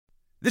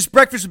This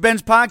Breakfast with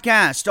Ben's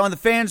podcast on the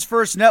Fans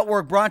First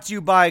Network, brought to you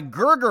by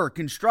Gerger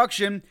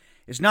Construction.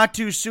 It's not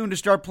too soon to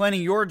start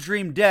planning your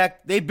dream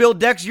deck. They build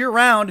decks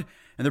year-round,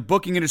 and they're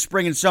booking into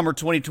spring and summer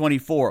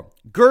 2024.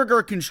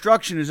 Gerger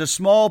Construction is a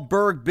small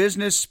burg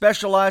business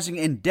specializing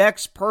in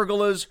decks,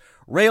 pergolas,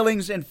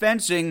 railings, and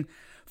fencing.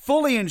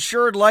 Fully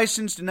insured,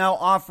 licensed, and now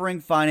offering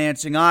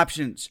financing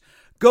options.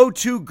 Go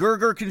to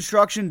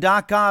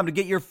GergerConstruction.com to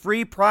get your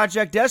free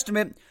project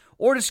estimate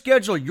or to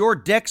schedule your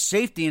deck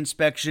safety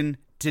inspection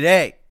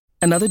today.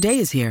 Another day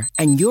is here,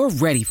 and you're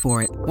ready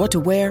for it. What to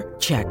wear?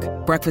 Check.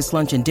 Breakfast,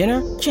 lunch, and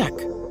dinner? Check.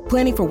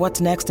 Planning for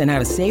what's next and how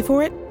to save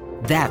for it?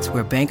 That's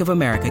where Bank of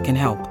America can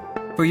help.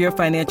 For your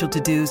financial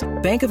to-dos,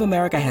 Bank of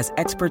America has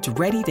experts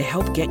ready to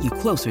help get you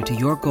closer to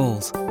your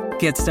goals.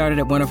 Get started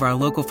at one of our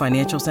local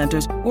financial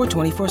centers or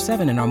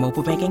 24/7 in our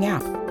mobile banking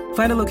app.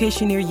 Find a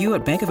location near you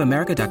at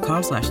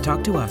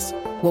bankofamerica.com/talktous.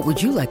 What would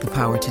you like the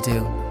power to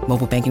do?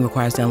 Mobile banking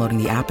requires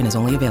downloading the app and is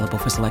only available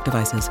for select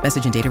devices.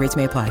 Message and data rates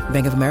may apply.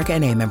 Bank of America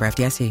N.A., member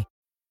FDIC.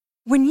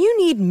 When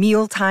you need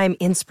mealtime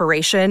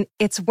inspiration,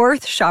 it's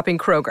worth shopping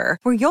Kroger,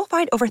 where you'll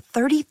find over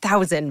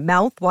 30,000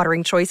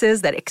 mouth-watering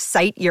choices that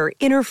excite your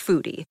inner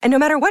foodie. And no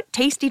matter what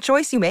tasty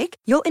choice you make,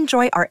 you'll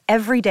enjoy our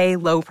everyday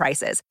low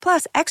prices,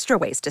 plus extra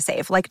ways to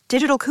save, like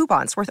digital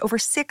coupons worth over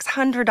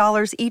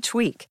 $600 each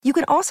week. You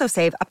can also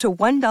save up to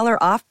 $1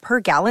 off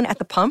per gallon at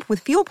the pump with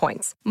fuel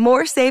points.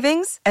 More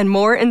savings and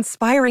more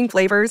inspiring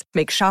flavors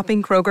make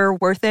shopping Kroger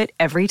worth it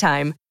every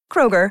time.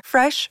 Kroger,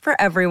 fresh for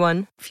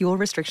everyone. Fuel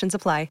restrictions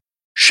apply.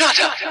 Shut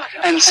up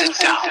and sit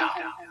down.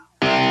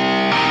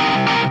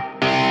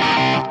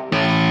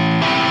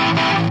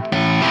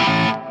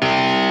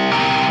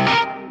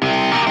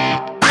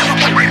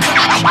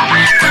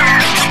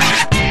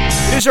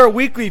 It is our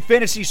weekly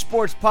fantasy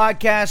sports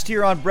podcast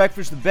here on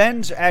Breakfast with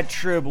Ben's at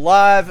Trib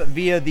Live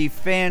via the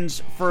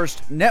Fans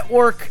First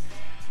Network.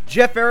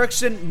 Jeff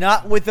Erickson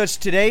not with us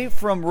today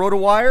from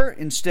RotoWire.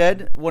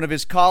 Instead, one of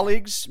his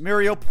colleagues,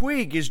 Mario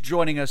Puig, is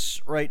joining us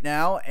right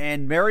now.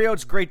 And Mario,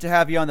 it's great to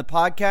have you on the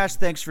podcast.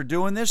 Thanks for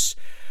doing this.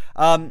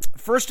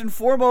 First and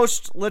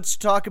foremost, let's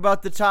talk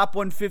about the top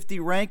 150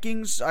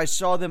 rankings. I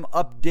saw them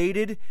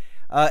updated.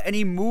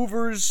 Any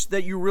movers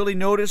that you really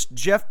noticed?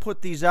 Jeff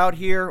put these out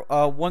here.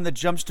 One that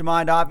jumps to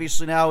mind,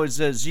 obviously, now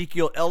is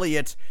Ezekiel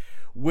Elliott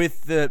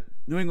with the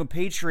New England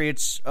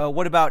Patriots.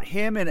 What about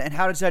him, and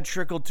how does that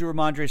trickle to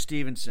Ramondre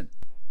Stevenson?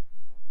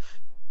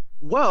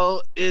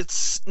 Well,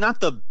 it's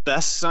not the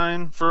best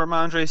sign for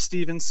Ramondre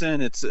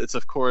Stevenson. It's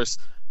of course,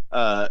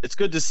 it's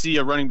good to see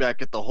a running back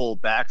get the whole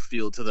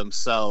backfield to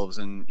themselves.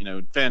 And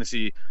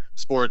fantasy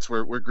sports,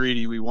 we're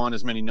greedy. We want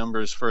as many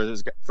numbers for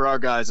our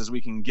guys as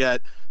we can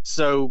get.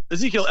 So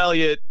Ezekiel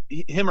Elliott,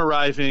 him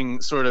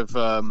arriving, sort of.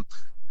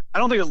 I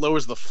don't think it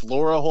lowers the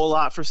floor a whole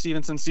lot for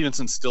Stevenson.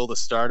 Stevenson's still the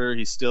starter.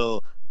 He's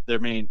still their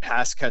main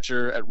pass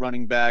catcher at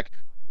running back.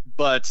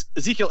 But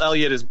Ezekiel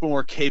Elliott is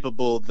more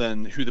capable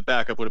than who the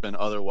backup would have been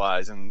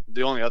otherwise. And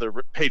the only other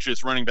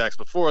Patriots running backs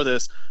before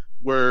this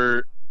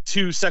were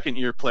two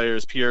second-year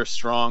players, Pierre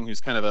Strong,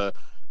 who's kind of a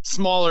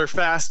smaller,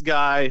 fast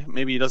guy.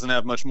 Maybe he doesn't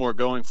have much more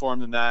going for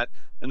him than that.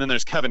 And then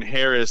there's Kevin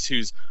Harris,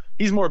 he's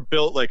more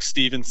built like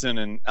Stevenson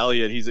and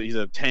Elliott. He's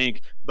a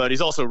tank, but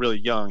he's also really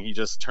young. He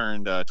just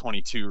turned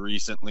 22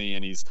 recently,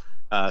 and he's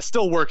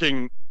still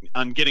working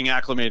on getting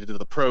acclimated to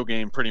the pro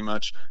game pretty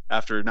much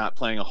after not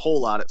playing a whole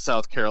lot at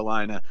South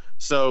Carolina.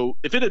 So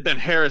if it had been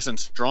Harris and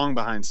Strong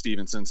behind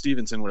Stevenson,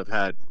 Stevenson would have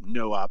had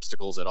no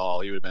obstacles at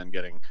all. He would have been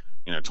getting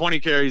 20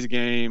 carries a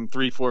game,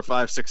 3, 4,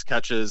 5, 6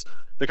 catches,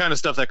 the kind of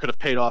stuff that could have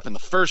paid off in the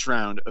first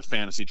round of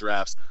fantasy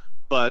drafts.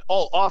 But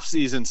all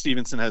offseason,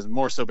 Stevenson has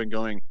more so been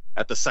going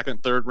at the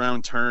second, third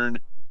round turn.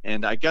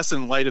 And I guess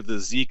in light of the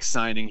Zeke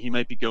signing, he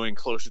might be going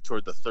closer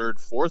toward the third,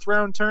 fourth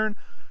round turn.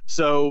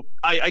 So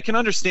I can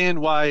understand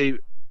why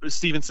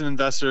Stevenson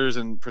investors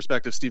and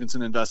prospective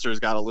Stevenson investors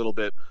got a little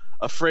bit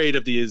afraid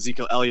of the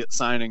Ezekiel Elliott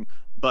signing.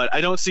 But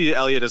I don't see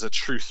Elliott as a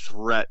true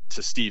threat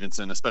to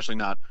Stevenson, especially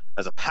not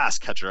as a pass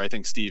catcher. I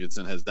think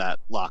Stevenson has that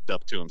locked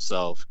up to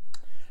himself.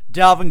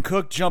 Dalvin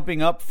Cook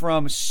jumping up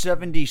from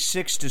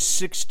 76 to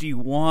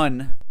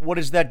 61. What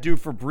does that do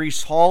for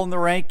Breece Hall in the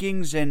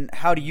rankings, and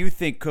how do you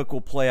think Cook will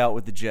play out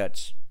with the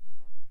Jets?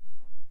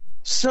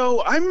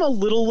 So I'm a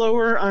little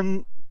lower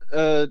on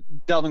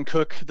Dalvin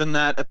Cook than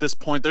that at this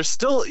point. There's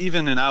still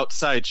even an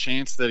outside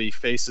chance that he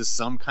faces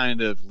some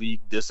kind of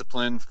league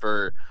discipline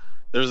for –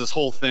 there's this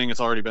whole thing, it's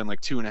already been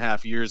like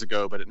 2.5 years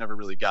ago, but it never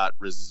really got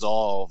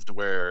resolved,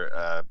 where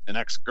an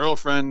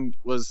ex-girlfriend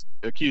was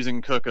accusing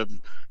Cook of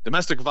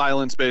domestic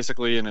violence,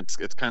 basically, and it's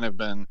kind of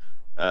been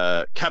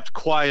kept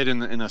quiet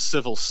in a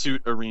civil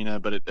suit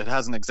arena, but it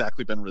hasn't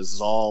exactly been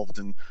resolved.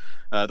 And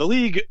the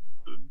league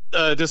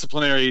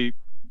disciplinary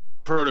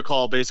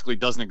protocol basically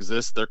doesn't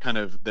exist.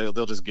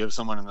 They'll just give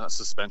someone a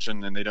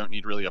suspension, and they don't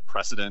need really a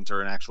precedent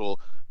or an actual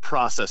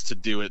process to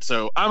do it.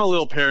 So I'm a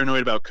little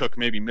paranoid about Cook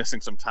maybe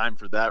missing some time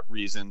for that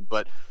reason.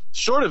 But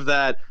short of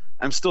that,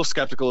 I'm still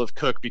skeptical of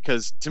Cook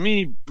because to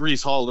me,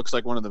 Breece Hall looks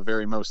like one of the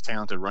very most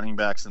talented running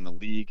backs in the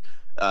league.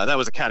 That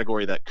was a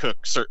category that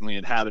Cook certainly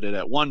inhabited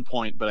at one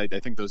point, but I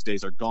think those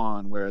days are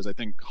gone, whereas I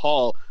think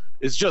Hall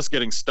is just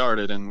getting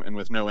started and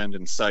with no end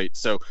in sight.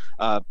 So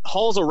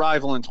Hall's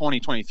arrival in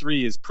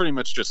 2023 is pretty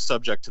much just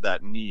subject to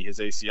that knee, his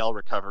ACL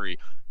recovery.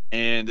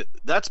 And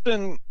that's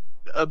been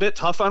a bit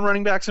tough on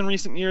running backs in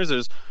recent years.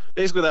 There's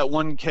basically that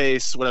one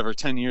case,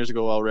 10 years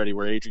ago already,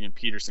 where Adrian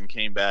Peterson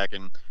came back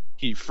and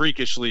he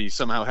freakishly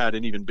somehow had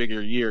an even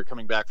bigger year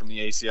coming back from the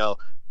ACL.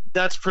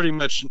 That's pretty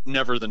much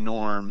never the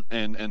norm.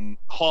 And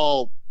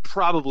Hall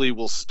probably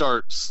will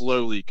start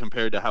slowly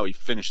compared to how he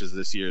finishes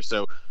this year.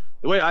 So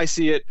the way I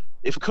see it,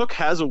 if Cook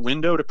has a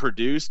window to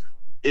produce,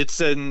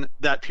 it's in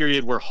that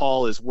period where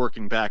Hall is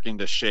working back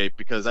into shape,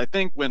 because I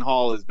think when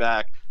Hall is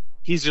back,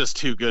 he's just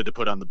too good to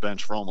put on the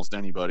bench for almost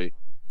anybody.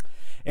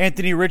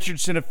 Anthony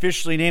Richardson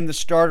officially named the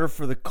starter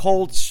for the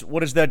Colts. What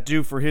does that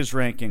do for his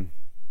ranking?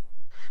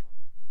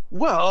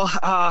 Well,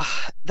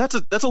 that's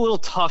a little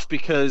tough,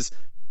 because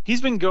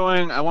he's been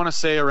going, I want to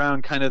say,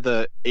 around kind of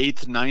the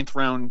 8th, 9th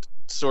round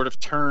sort of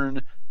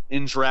turn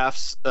in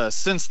drafts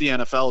since the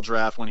NFL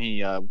draft, when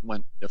he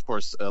went, of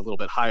course, a little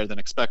bit higher than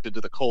expected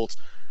to the Colts.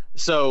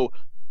 So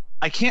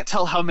I can't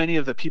tell how many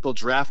of the people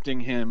drafting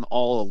him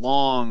all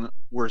along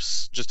were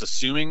just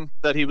assuming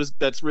that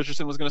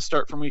Richardson was going to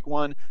start from week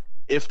 1.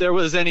 If there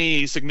was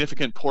any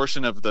significant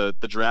portion of the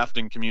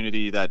drafting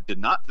community that did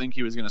not think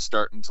he was going to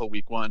start until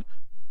week 1,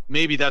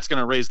 maybe that's going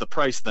to raise the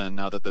price then,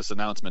 now that this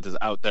announcement is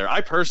out there.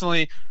 I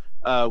personally,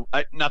 not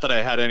that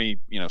I had any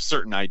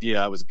certain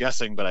idea, I was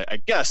guessing, but I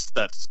guessed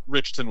that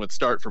Richardson would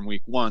start from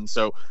week 1.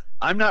 So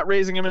I'm not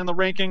raising him in the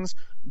rankings.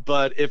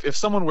 But if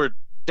someone were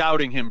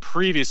doubting him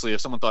previously,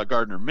 if someone thought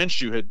Gardner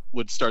Minshew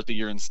would start the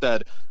year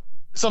instead,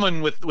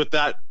 someone with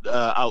that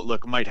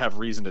outlook might have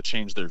reason to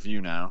change their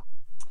view now.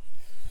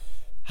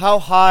 How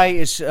high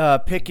is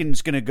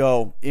Pickens going to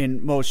go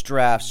in most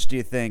drafts, do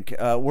you think?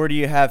 Where do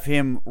you have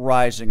him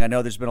rising? I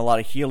know there's been a lot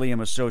of helium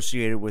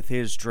associated with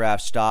his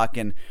draft stock,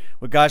 and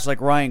with guys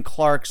like Ryan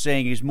Clark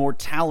saying he's more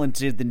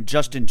talented than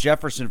Justin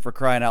Jefferson, for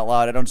crying out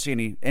loud, I don't see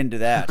any end to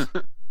that.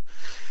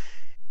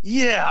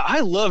 Yeah,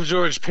 I love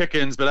George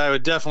Pickens, but I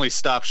would definitely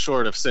stop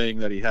short of saying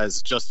that he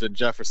has Justin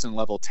Jefferson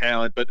level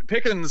talent. But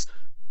Pickens,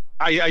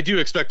 I do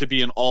expect to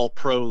be an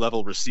all-pro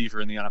level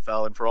receiver in the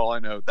NFL, and for all I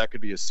know, that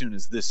could be as soon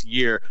as this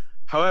year.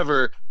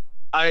 However,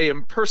 I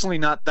am personally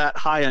not that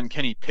high on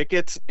Kenny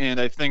Pickett, and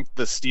I think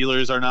the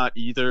Steelers are not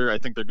either. I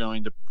think they're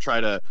going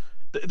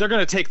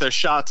to take their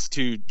shots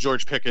to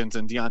George Pickens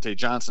and Deontay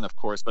Johnson, of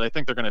course, but I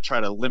think they're going to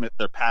try to limit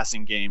their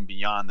passing game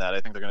beyond that.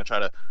 I think they're going to try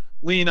to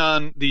lean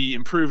on the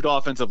improved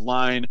offensive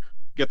line,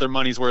 get their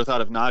money's worth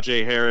out of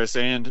Najee Harris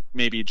and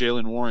maybe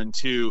Jaylen Warren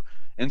too.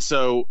 And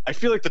so I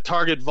feel like the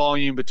target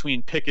volume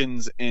between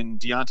Pickens and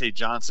Deontay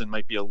Johnson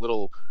might be a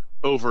little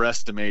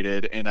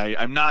overestimated, and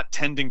I'm not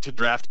tending to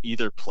draft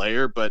either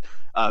player, but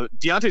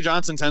Deontay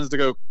Johnson tends to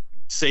go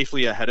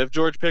safely ahead of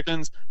George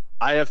Pickens.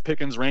 I have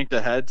Pickens ranked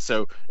ahead,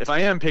 so if I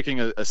am picking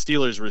a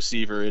Steelers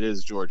receiver, it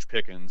is George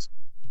Pickens.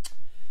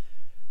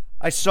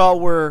 I saw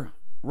where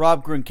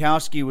Rob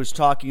Gronkowski was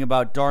talking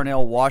about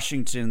Darnell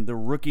Washington, the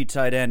rookie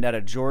tight end out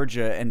of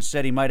Georgia, and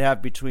said he might have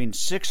between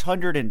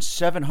 600 and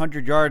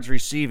 700 yards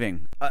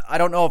receiving. I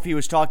don't know if he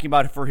was talking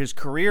about it for his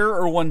career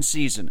or one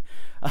season.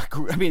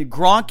 I mean,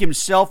 Gronk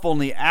himself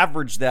only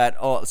averaged that,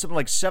 something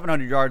like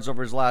 700 yards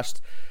over his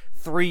last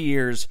 3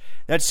 years.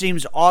 That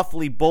seems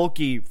awfully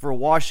bulky for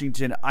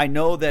Washington. I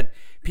know that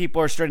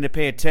people are starting to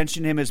pay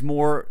attention to him as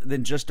more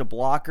than just a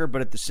blocker, but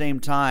at the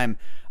same time,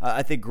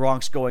 I think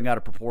Gronk's going out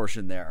of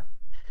proportion there.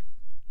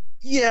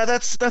 Yeah,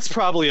 that's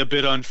probably a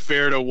bit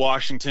unfair to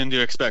Washington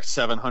to expect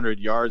 700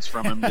 yards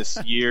from him this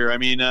year. I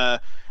mean,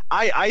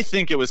 I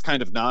think it was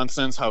kind of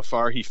nonsense how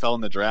far he fell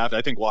in the draft.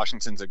 I think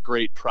Washington's a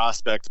great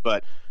prospect,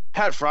 but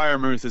Pat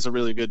Freiermuth is a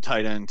really good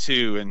tight end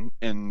too.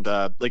 And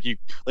like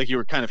you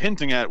were kind of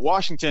hinting at,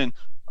 Washington,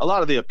 a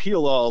lot of the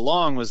appeal all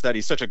along was that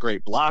he's such a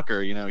great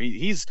blocker.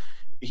 He's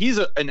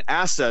an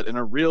asset and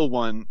a real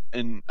one,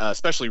 in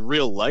especially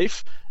real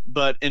life.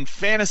 But in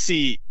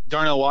fantasy,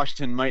 Darnell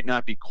Washington might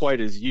not be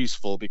quite as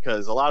useful,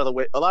 because a lot of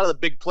the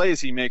big plays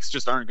he makes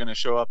just aren't going to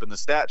show up in the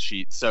stat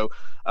sheet. So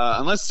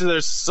unless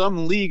there's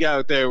some league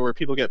out there where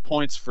people get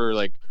points for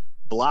like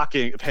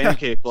blocking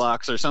pancake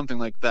blocks or something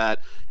like that,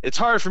 it's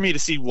hard for me to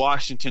see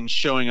Washington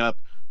showing up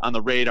on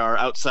the radar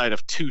outside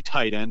of 2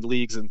 tight end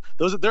leagues. And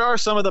there are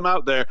some of them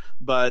out there,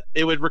 but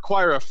it would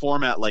require a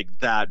format like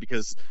that,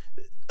 because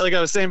like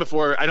I was saying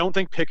before, I don't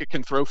think Pickett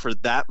can throw for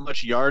that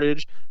much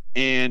yardage.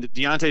 And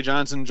Deontay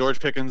Johnson, George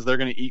Pickens, they're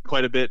going to eat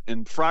quite a bit.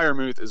 And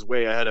Freiermuth is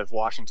way ahead of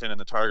Washington in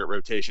the target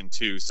rotation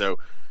too. So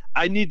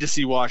I need to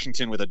see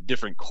Washington with a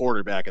different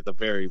quarterback at the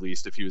very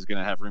least if he was going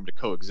to have room to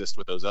coexist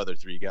with those other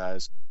 3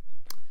 guys.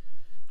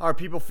 How are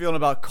people feeling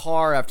about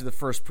Carr after the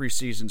first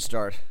preseason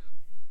start?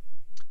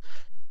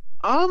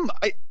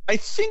 I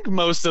think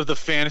most of the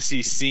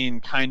fantasy scene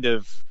kind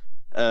of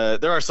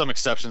there are some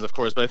exceptions, of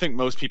course, but I think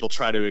most people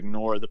try to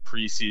ignore the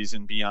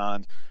preseason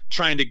beyond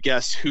trying to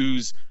guess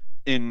who's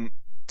in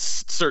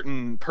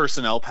certain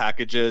personnel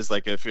packages.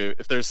 Like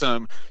if there's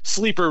some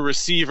sleeper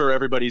receiver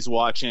everybody's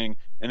watching,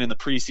 and in the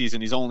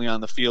preseason he's only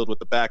on the field with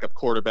the backup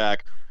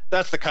quarterback,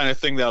 that's the kind of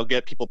thing that'll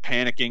get people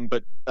panicking.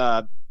 But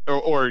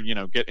or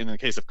get, in the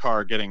case of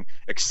Carr, getting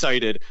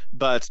excited.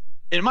 But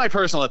in my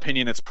personal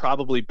opinion, it's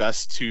probably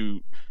best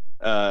to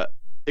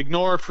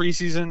ignore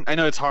preseason. I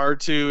know it's hard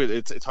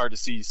to. It's hard to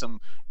see some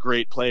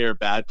great play or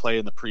bad play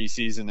in the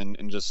preseason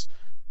and just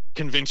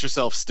convince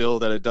yourself still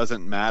that it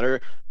doesn't matter,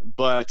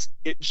 but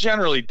it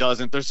generally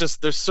doesn't.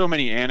 There's so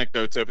many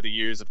anecdotes over the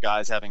years of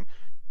guys having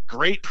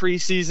great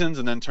preseasons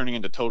and then turning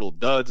into total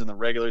duds in the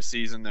regular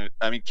season.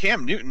 I mean,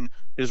 Cam Newton,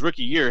 his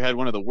rookie year, had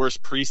one of the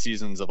worst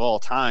preseasons of all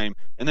time,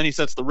 and then he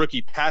sets the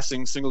rookie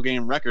passing single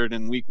game record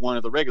in week 1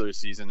 of the regular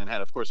season, and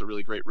had, of course, a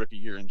really great rookie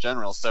year in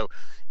general. So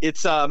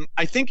it's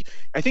I think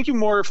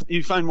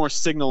you find more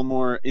signal,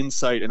 more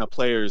insight in a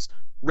player's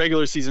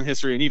regular season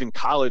history and even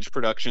college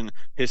production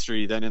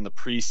history than in the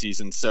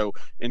preseason. So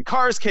in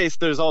Carr's case,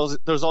 there's always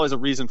a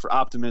reason for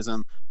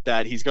optimism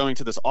that he's going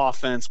to this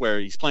offense where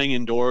he's playing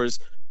indoors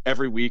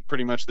every week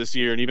pretty much this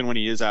year, and even when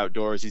he is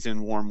outdoors, he's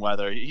in warm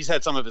weather. He's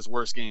had some of his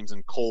worst games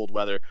in cold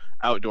weather,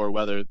 outdoor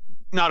weather.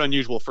 Not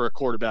unusual for a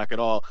quarterback at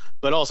all,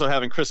 but also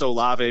having Chris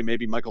Olave,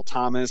 maybe Michael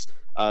Thomas,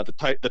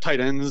 the tight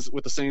ends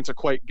with the Saints are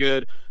quite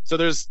good. So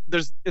there's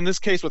in this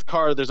case with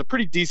Carr, there's a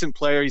pretty decent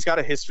player. He's got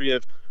a history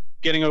of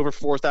getting over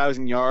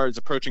 4,000 yards,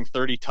 approaching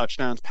 30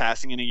 touchdowns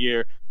passing in a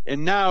year.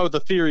 And now the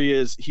theory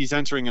is he's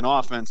entering an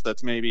offense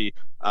that's maybe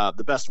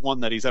the best one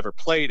that he's ever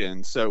played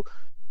in. So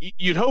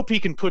you'd hope he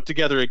can put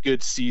together a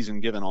good season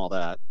given all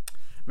that.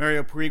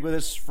 Mario Puig with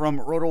us from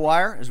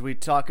RotoWire as we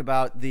talk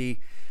about the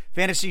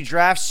fantasy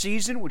draft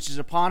season, which is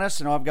upon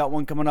us. I know I've got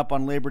one coming up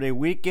on Labor Day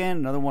weekend,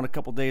 another one a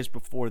couple days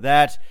before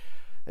that.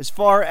 As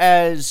far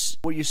as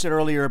what you said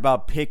earlier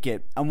about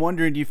Pickett, I'm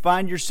wondering, do you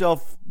find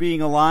yourself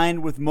being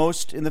aligned with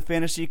most in the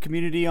fantasy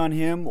community on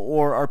him,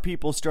 or are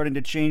people starting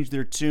to change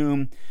their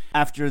tune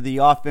after the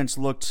offense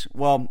looked,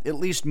 well, at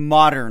least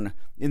modern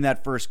in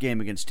that first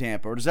game against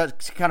Tampa? Or does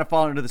that kind of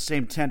fall into the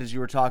same tent as you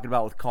were talking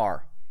about with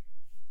Carr?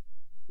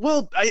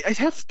 Well, I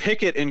have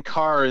Pickett and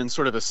Carr in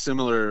sort of a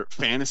similar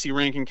fantasy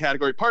ranking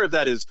category. Part of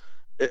that is,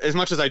 as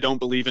much as I don't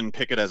believe in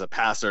Pickett as a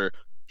passer,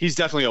 he's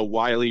definitely a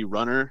wily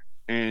runner.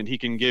 And he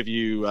can give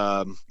you,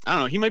 I don't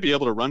know, he might be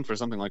able to run for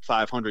something like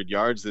 500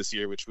 yards this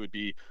year, which would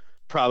be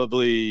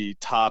probably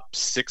top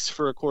 6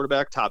 for a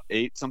quarterback, top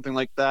 8, something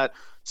like that.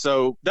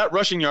 So that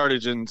rushing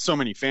yardage in so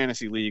many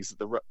fantasy leagues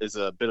is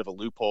a bit of a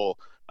loophole.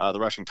 The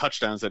rushing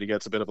touchdowns that he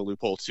gets a bit of a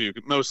loophole too.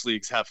 Most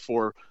leagues have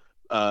 4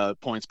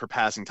 points per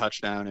passing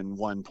touchdown and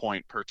 1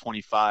 point per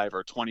 25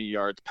 or 20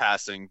 yards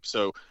passing.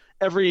 So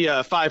every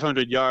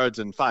 500 yards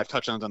and 5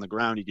 touchdowns on the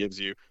ground he gives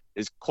you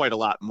is quite a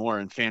lot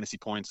more in fantasy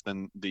points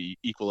than the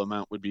equal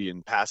amount would be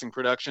in passing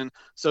production.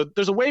 So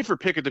there's a way for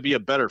Pickett to be a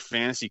better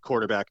fantasy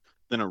quarterback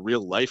than a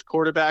real life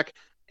quarterback.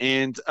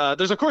 And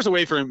there's of course a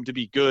way for him to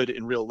be good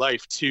in real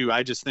life too.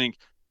 I just think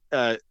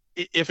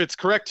if it's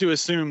correct to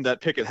assume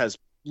that Pickett has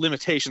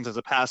limitations as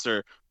a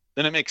passer,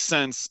 then it makes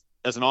sense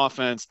as an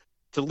offense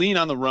to lean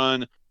on the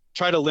run,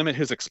 try to limit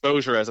his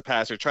exposure as a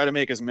passer, try to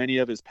make as many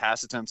of his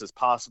pass attempts as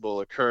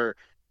possible occur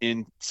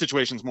in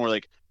situations more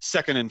like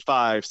 2nd and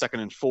 5,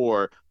 2nd and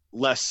 4,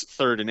 less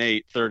 3rd and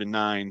 8, 3rd and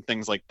 9,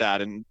 things like that.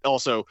 And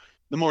also,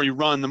 the more you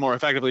run, the more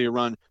effectively you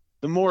run,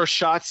 the more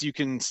shots you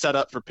can set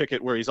up for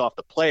Pickett where he's off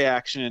the play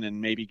action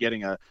and maybe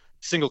getting a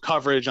single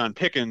coverage on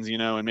Pickens,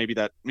 and maybe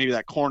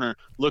that corner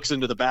looks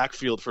into the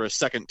backfield for a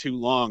second too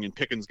long and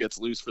Pickens gets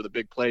loose for the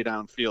big play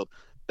downfield.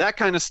 That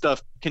kind of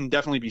stuff can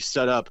definitely be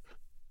set up,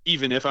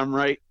 even if I'm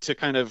right to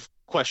kind of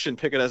question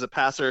Pickett as a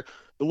passer.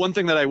 The one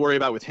thing that I worry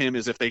about with him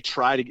is if they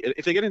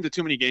get into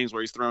too many games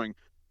where he's throwing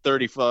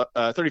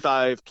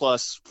 35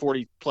 plus,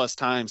 40 plus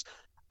times,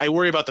 I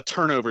worry about the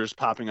turnovers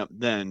popping up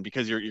then,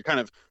 because you're kind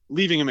of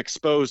leaving him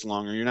exposed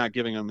longer. You're not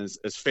giving him as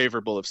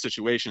favorable of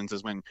situations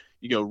as when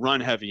you go run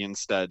heavy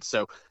instead.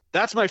 So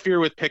that's my fear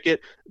with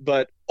Pickett.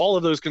 But all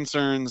of those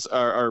concerns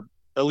are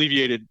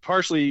alleviated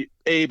partially,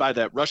 A, by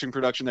that rushing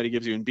production that he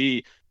gives you, and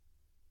B,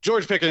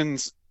 George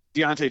Pickens,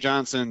 Deontay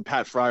Johnson,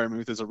 Pat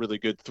Freiermuth is a really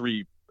good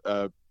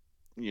three-man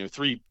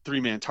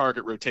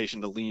target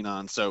rotation to lean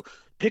on. So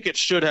Pickett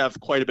should have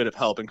quite a bit of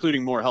help,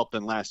 including more help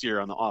than last year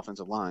on the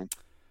offensive line.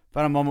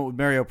 Final moment with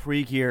Mario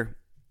Puig here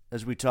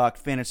as we talk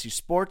fantasy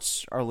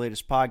sports, our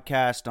latest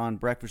podcast on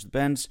Breakfast with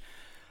Benz.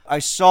 I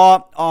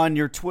saw on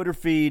your Twitter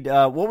feed,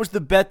 what was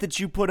the bet that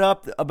you put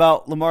up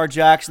about Lamar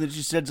Jackson that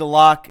you said's a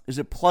lock? Is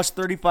it plus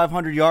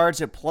 3,500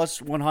 yards at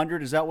plus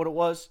 100? Is that what it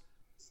was?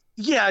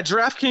 Yeah,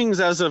 DraftKings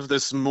as of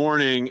this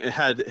morning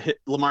had hit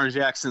Lamar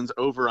Jackson's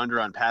over-under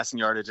on passing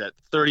yardage at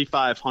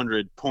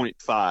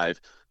 3,500.5.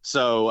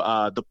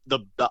 So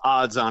the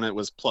odds on it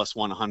was plus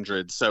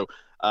 100. So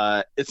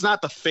it's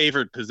not the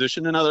favored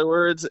position, in other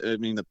words. I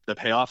mean, the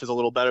payoff is a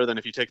little better than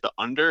if you take the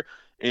under.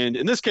 And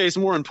in this case,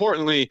 more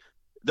importantly,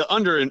 the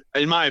under,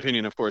 in my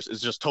opinion, of course, is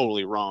just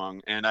totally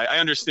wrong. And I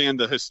understand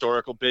the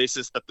historical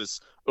basis that this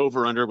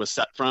over-under was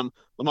set from.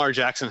 Lamar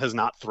Jackson has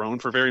not thrown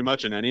for very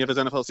much in any of his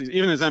NFL seasons.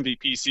 Even his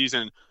MVP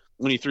season,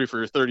 when he threw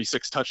for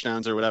 36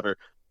 touchdowns or whatever,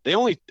 they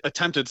only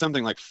attempted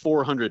something like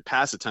 400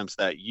 pass attempts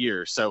that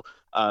year. So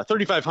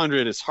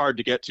 3,500 is hard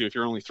to get to if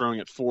you're only throwing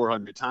it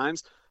 400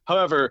 times.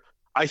 However,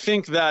 I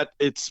think that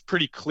it's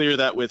pretty clear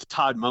that with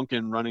Todd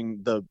Monken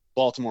running the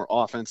Baltimore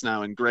offense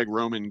now and Greg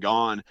Roman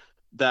gone,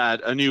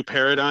 that a new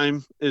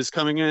paradigm is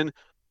coming in.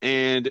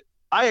 And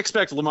I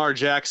expect Lamar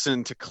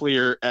Jackson to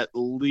clear at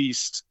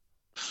least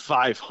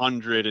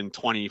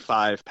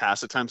 525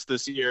 pass attempts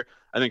this year.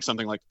 I think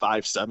something like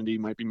 570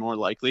 might be more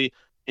likely.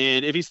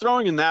 And if he's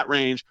throwing in that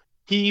range,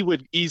 he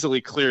would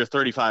easily clear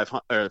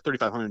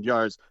 3,500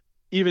 yards,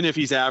 even if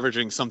he's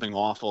averaging something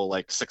awful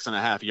like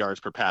 6.5 yards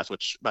per pass,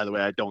 which, by the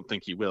way, I don't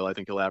think he will. I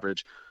think he'll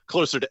average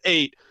closer to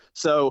 8.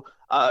 So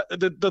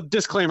the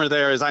disclaimer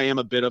there is I am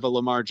a bit of a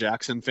Lamar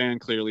Jackson fan.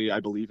 Clearly, I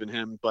believe in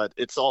him, but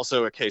it's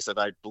also a case that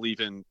I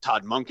believe in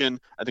Todd Monken.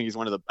 I think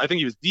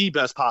he was the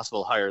best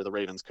possible hire the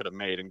Ravens could have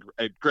made. And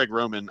Greg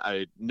Roman,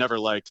 I never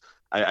liked.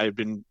 I've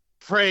been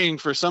praying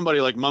for somebody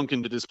like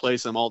Monken to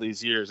displace him all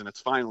these years, and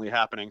it's finally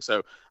happening.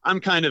 So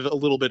I'm kind of a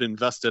little bit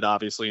invested,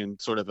 obviously, in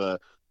sort of a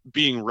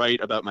being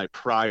right about my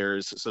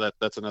priors. So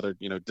that's another,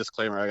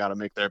 disclaimer I got to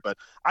make there. But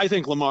I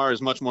think Lamar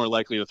is much more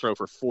likely to throw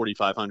for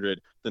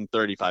 4,500 than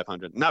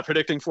 3,500. Not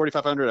predicting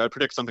 4,500. I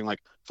predict something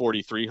like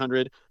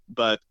 4,300,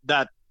 but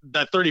that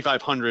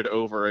 3,500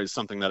 over is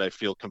something that I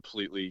feel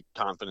completely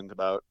confident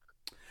about.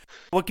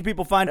 What can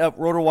people find at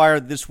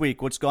RotoWire this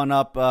week? What's gone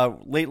up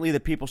lately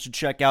that people should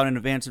check out in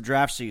advance of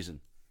draft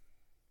season?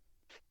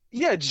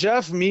 Yeah,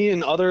 Jeff, me,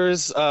 and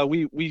others,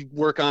 we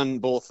work on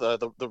both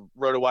the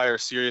RotoWire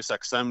Sirius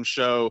XM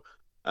show,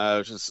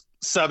 which is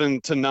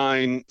 7 to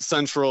 9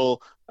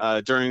 Central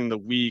during the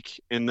week,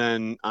 and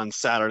then on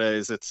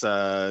Saturdays it's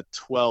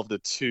 12 to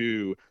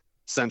 2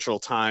 Central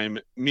Time.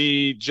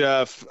 Me,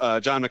 Jeff,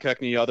 John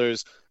McKechnie,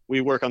 others, we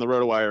work on the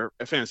RotoWire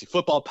Fantasy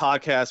Football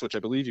Podcast, which I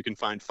believe you can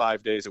find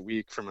 5 days a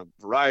week from a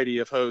variety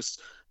of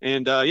hosts.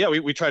 And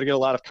we try to get a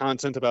lot of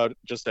content about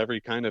just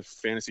every kind of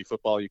fantasy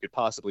football you could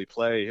possibly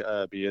play,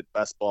 be it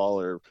best ball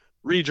or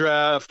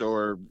redraft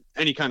or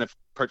any kind of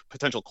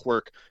potential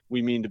quirk.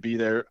 We mean to be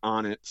there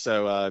on it.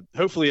 So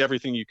hopefully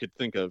everything you could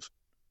think of.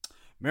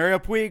 Mario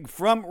Puig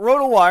from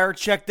RotoWire.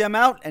 Check them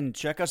out and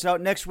check us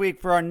out next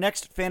week for our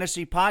next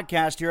fantasy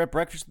podcast here at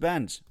Breakfast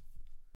Benz.